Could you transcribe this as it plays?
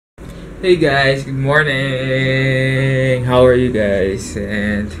Hey guys, good morning! How are you guys?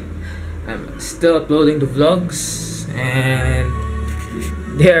 And I'm still uploading the vlogs and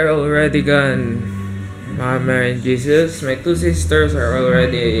they're already gone. Mama and Jesus, my two sisters are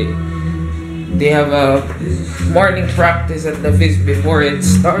already, they have a morning practice at the feast before it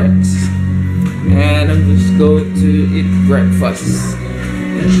starts. And I'm just going to eat breakfast.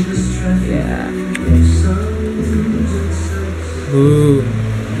 Yeah. Ooh.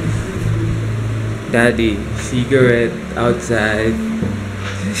 Daddy, cigarette outside.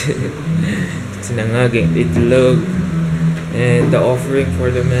 Sinangaging itlog. And the offering for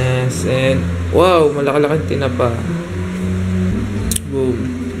the mass. And wow, malaki-laking tinapa. Boom.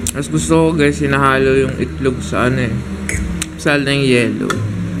 Mas gusto ko guys, sinahalo yung itlog sa ano eh. Sal na yung yellow.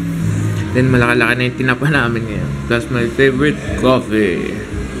 Then malaki-laki na yung tinapa namin ngayon. That's my favorite coffee.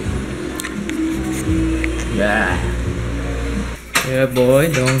 Yeah. Yeah boy,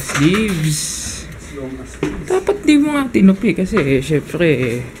 long sleeves. Dapat di mo nga tinupi kasi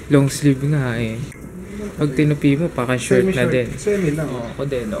syempre long sleeve nga eh. Pag tinupi mo, paka-short na din. Semi lang. Oo, ako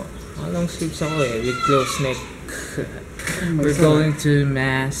din oh. Long sleeves ako eh, with close neck. We're going to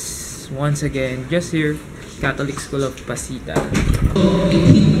mass once again, just here, Catholic School of Pacita.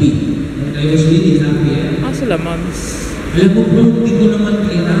 Sila moms. Alam mo bro, hindi ko naman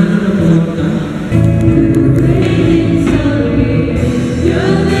kailangan na pumunta.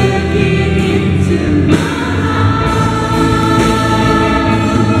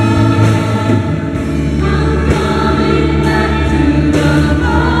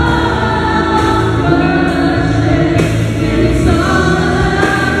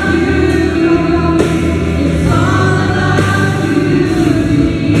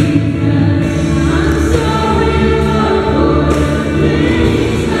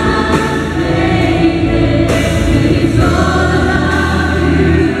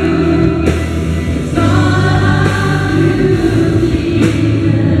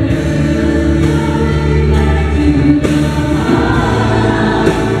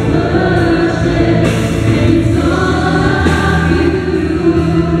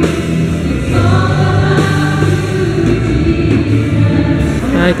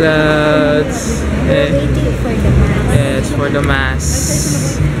 Hi clouds. Yeah, it's for the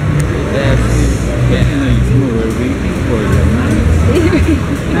mass. Yes. We're waiting for the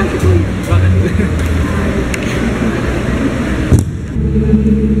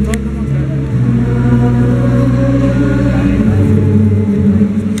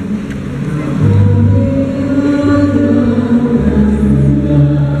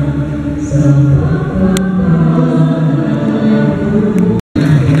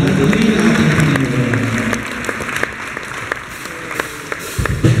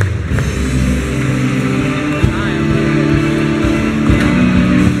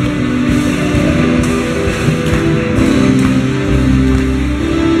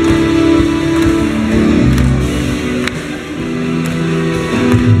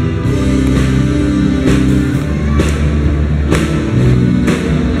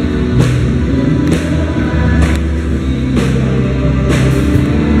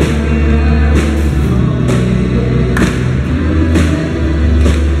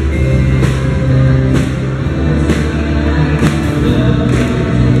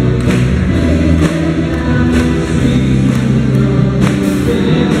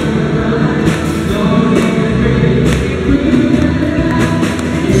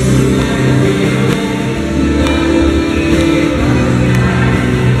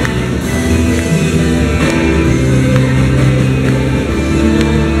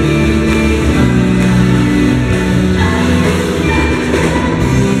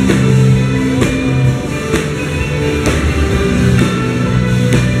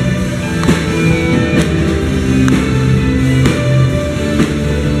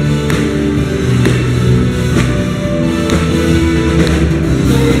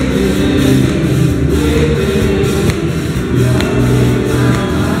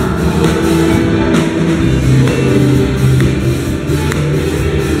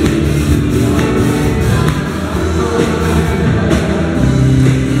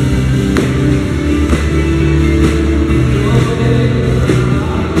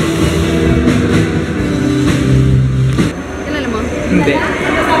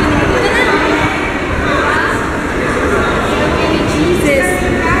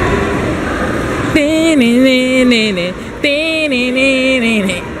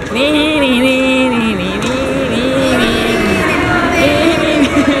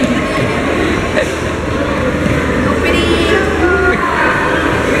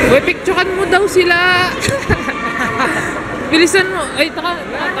Uy, picturean mo daw sila! Bilisan mo. Ay, taka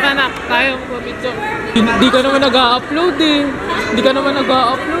na. Tayo mo picture. Hindi ka naman nag-upload eh. Hindi ka naman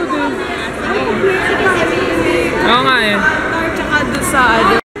nag-upload eh. Oo nga eh. Tsaka doon sa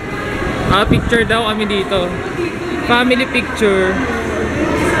ano. Picture daw kami dito. Family picture.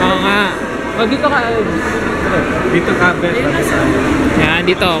 Oo nga. O, dito ka. Dito ka, Beth. Yan,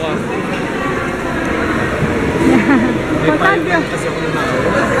 dito ako.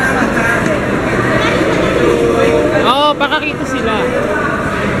 Oo, pakakita sila.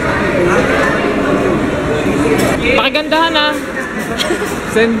 Pakigandahan ah.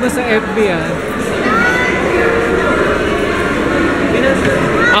 Send mo sa FB ah.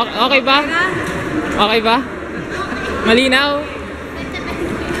 Okay ba? Okay ba? Malinaw?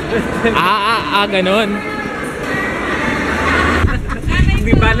 Ganon.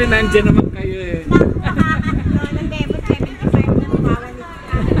 Hindi ba na nandiyan naman kayo eh.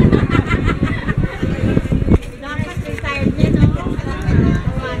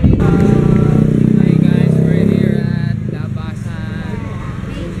 Hi guys, we're here at Labasan.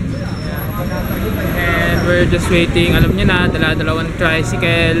 And we're just waiting. Alam niyo na, dala-dalawang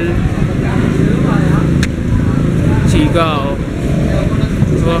tricycle. Sigaw.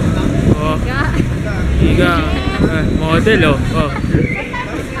 Oh. Sigaw. Model oh.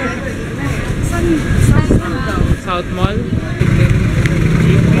 South Mall.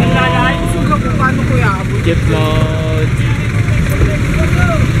 Jeep mode.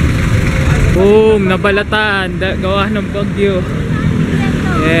 Boom! Nabalatan. Gawa ng bagyo.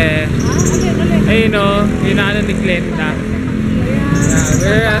 Yeah. Ayun o. Yun na ano ni Glenda.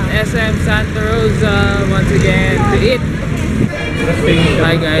 We're at SM Sta Rosa once again to eat.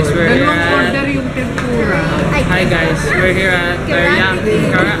 Hi guys, we're here at... Hi guys, we're here at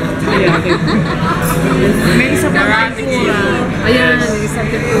May isa pa tempura. Ayan, isang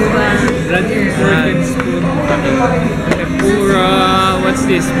tempura. Tempura, what's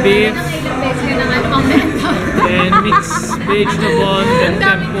this? Beef, and mixed vegetables and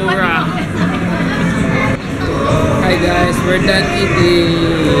tempura. Hi guys, we're done eating.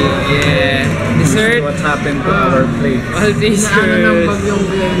 Yeah. Dessert. What happened to our plate? All dessert.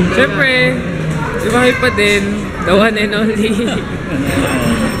 Siyempre, ibahay pa din. The one and only.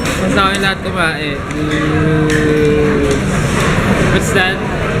 Basta kami lahat kumain. What's that?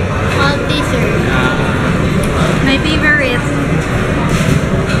 All dessert. My favorite.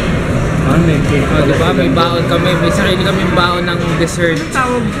 Diba? May baon kami. May sarili kami baon ng dessert.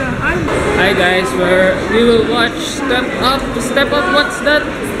 Tawag siya. Hi guys, we will watch Step Up. Step Up, what's that?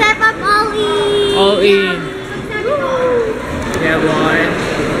 Step up all in. All in. Yeah, boy.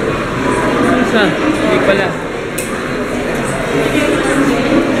 Isa? Hindi pala.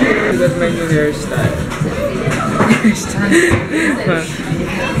 That's my new hairstyle.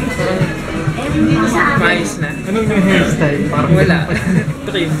 Mais na. Anong new hairstyle? Parang Wala.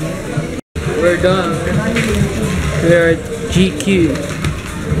 Trim. We're done. We're at GQ.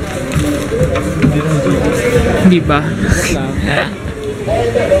 Hindi ba?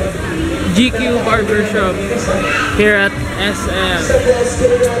 GQ Barber Shop here at SM.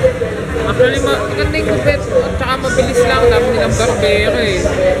 Actually, maganda yung kupit at saka mabilis lang. Dami nilang barbero eh.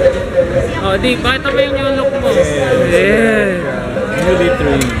 O, di, pakita mo yung look mo. Yeah. newly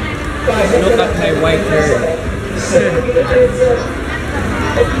trimmed. Look at my white hair.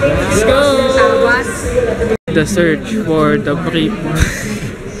 Let's go! The search for the brief.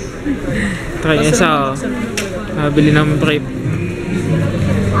 Try isa oh. Bili ng brief.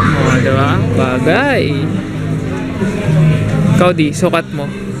 Oh, diba? Bagay. Ikaw di, sukat mo.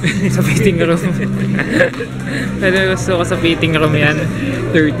 Sa fitting room. Pwede gusto ko sa fitting room yan.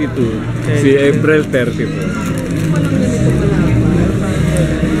 32. Si April 32.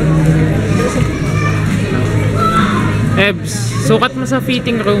 Ebs, sukat mo sa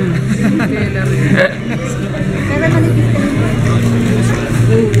fitting room.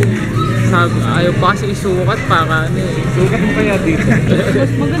 Sabi, ayaw pa kasi isukat para ano eh. Sukat mo kaya dito?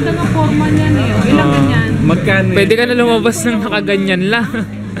 Mas maganda ng forma niyan eh. Ilang ganyan? Magkano? Pwede ka na lumabas ng nakaganyan lang.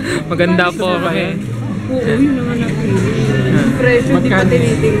 Maganda po eh. Oo, yun naman ang presyo, di pa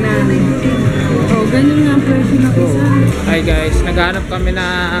tinitingnan. Oo, ganyan nga ang presyo na isa. Hi guys, naghanap kami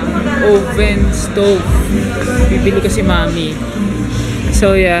na oven stove. Bibili ko si Mami.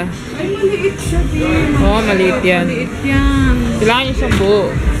 So yeah. Ay, maliit siya din. Oo, maliit yan. Maliit yan. Kailangan yung isang buo.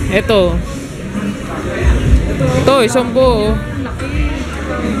 Ito. Ito, isang buo.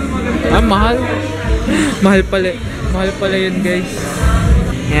 Ah, mahal. Mahal pala. Mahal pala yun guys.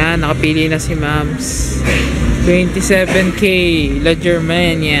 Yan, nakapili na si Mams. 27K, La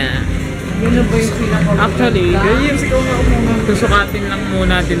Germania. Yun na ba yung pinaka- Actually, susukatin lang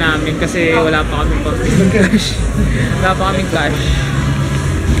muna din namin kasi wala pa kami cash. Wala pa kaming cash.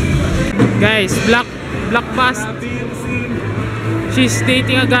 Guys, black bust. She's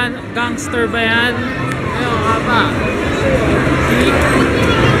dating a gangster ba yan? Ayun, haba.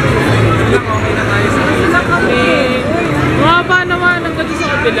 Okay na tayo sa haba naman ang ganda sa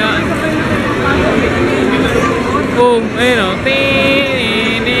kabila. Oh, ayun o.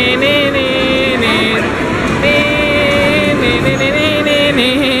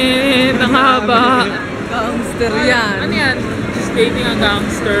 Ang haba. Gangster yan. Ano yan? She's dating a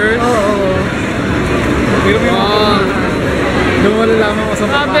gangster. Oo. Oh. Doon wala lamang ko sa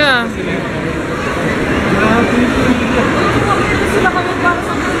Sabi ah.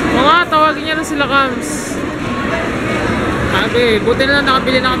 Mga tawagin niya na sila Kams. Sabi, buti na lang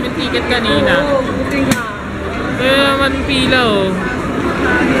nakabili na kami ticket kanina. Oo, buti nga. Kaya naman pila oh.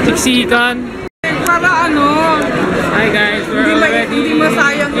 Siksikan. Para ano? Hi guys, we're already hindi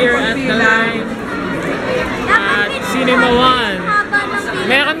masayang here yung at the pagpila. line. At Cinema 1.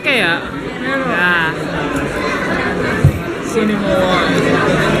 Meron kaya? Yeah. Cinema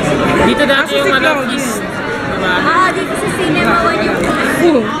 1. Dito dati yung ano, Feast. Diba? Dito sa Cinema 1 yung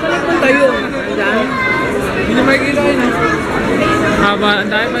Punta yun. Diyan. Hindi na makikita yun. Haba, ang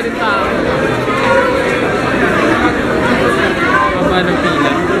dami pa rin tao. Haba ng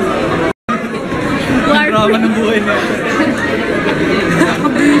pila. drama ng buhay niya.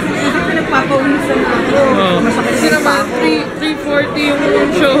 Nagpapawisan ako. Oh. Masakit Kasi pa naman, 3:40 yung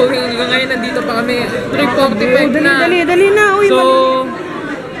showing. Ngayon nandito pa kami. 3:45 na. Dali na. Uy, So,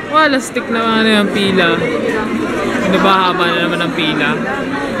 wala stick naman na yung pila. Ano ba, haba na naman ang pila?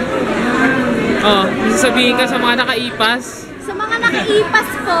 Oh, sasabihin ka sa mga nakaipas. Sa mga nakaipas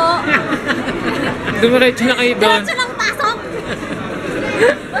po, Dumiretso na kayo doon. diretso lang pasok.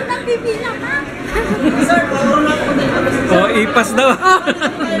 Huwag nagpipila ka. Oh, ipas daw.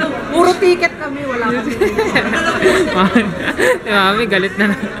 puro ticket kami. Wala kami. Mami, galit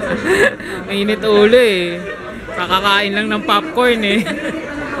na. Mainit ulo eh. Kakakain lang ng popcorn eh.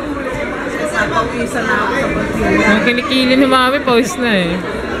 Pawisan na ako sa pagpila. Ang kinikili ni Mami, pawis na eh.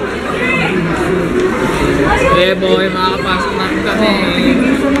 Yeah boy, makakapasok natin kami.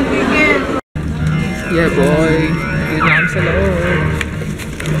 Gusto ng ticket. Yeah boy, dito na kami sa loob.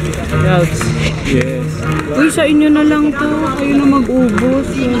 Outs. Yes. Uy, sa inyo na lang to. Kayo na mag-ubos.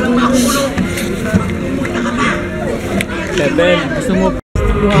 7. Gusto mo?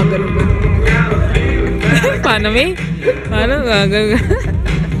 Buhagan ba? Paano may? Paano? Gagag.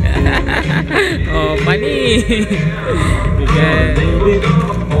 Oh, pani. Okay.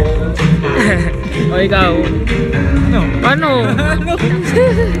 O ikaw? Ano? Paano?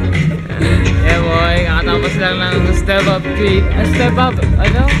 Yeah boy, kakatapos lang ng step up tweet. Step up,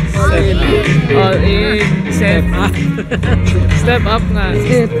 ano? All in. Step up nga.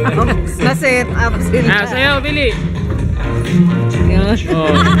 Na-set up sila. Ah, sa'yo, Billy. Yan.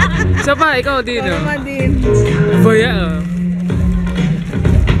 Oh. Isa pa, ikaw dito. Tama din. Boya, oh.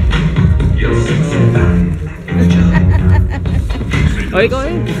 O, ikaw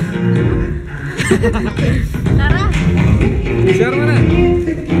eh. Tara, Share mo na.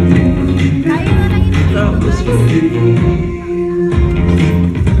 tayo na lang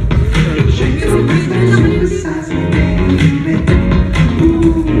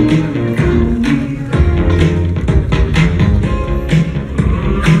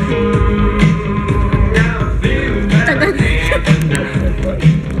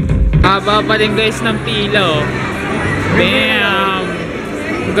Haba pa din guys ng pila oh. Bam!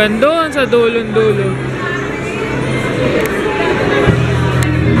 Gandun sa dulon-dulo.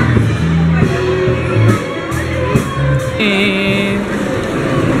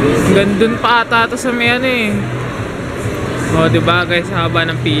 Gandun pa ata ito sa may ano eh. O diba guys, haba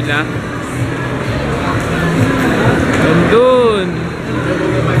ng pila. Gandun.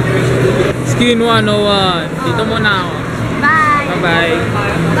 Skin 101. Dito muna ako. Bye. Bye-bye.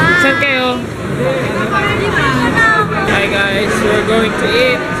 Bye. Saan kayo? Hi guys, we're going to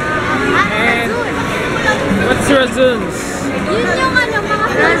eat. And what's Razon's? Yun yung ano, mga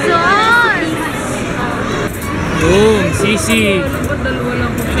Razon. Boom, Sisig. Dalawa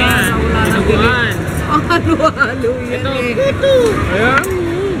lang po. Yan, Dinuguan. Ang halo-halo yan Ito, eh. ayan.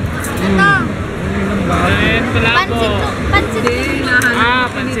 Ito, And palabo. pansit Hindi,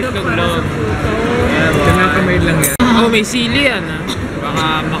 Pansit tuglog. Ayan, Kinakamay lang yan. oh, may sili yan ah. Baka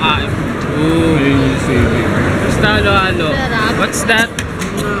makain. Ooh. Ayun yung saving. Basta halo-halo. What's that?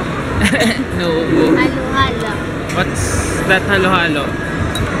 No. halo-halo. What's that halo-halo?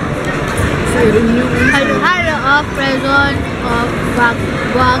 Halo-halo of Razon of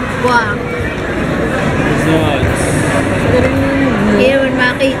Guagua. Hindi naman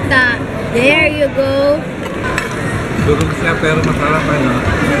makita. There you go. Durog siya pero masarap ano.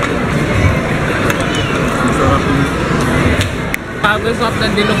 Masarap yun. Masarap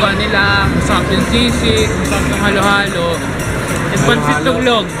ng dinuguan nila, masarap yung sisig, masarap yung halo-halo. Yung pansit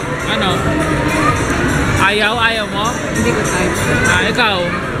tuglog. Ano? Ayaw mo? Hindi ko type. Ikaw?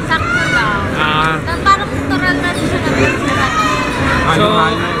 Sakto lang. Parang tural na siya na best.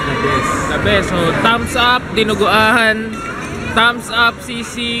 Halo-halo, the best. The best. So, thumbs up, dinuguan. Thumbs up,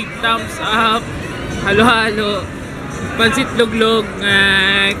 sisig. Thumbs up, halo-halo. Pansit luglog.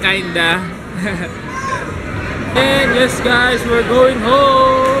 Kinda. And yes guys, we're going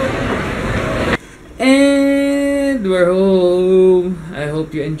home. And we're home. I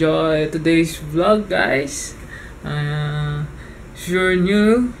hope you enjoy today's vlog, guys. If you're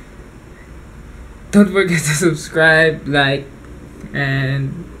new, don't forget to subscribe, like,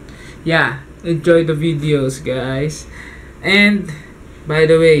 and yeah, enjoy the videos, guys. And by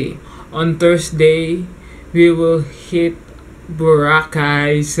the way, on Thursday we will hit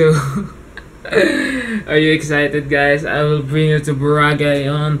Boracay, so are you excited, guys? I will bring you to Boracay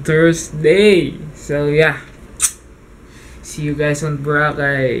on Thursday. So yeah, see you guys on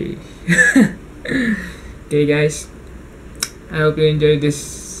Boracay. Okay guys, I hope you enjoyed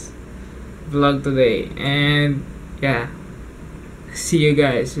this vlog today, and yeah, see you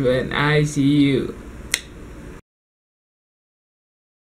guys when I see you.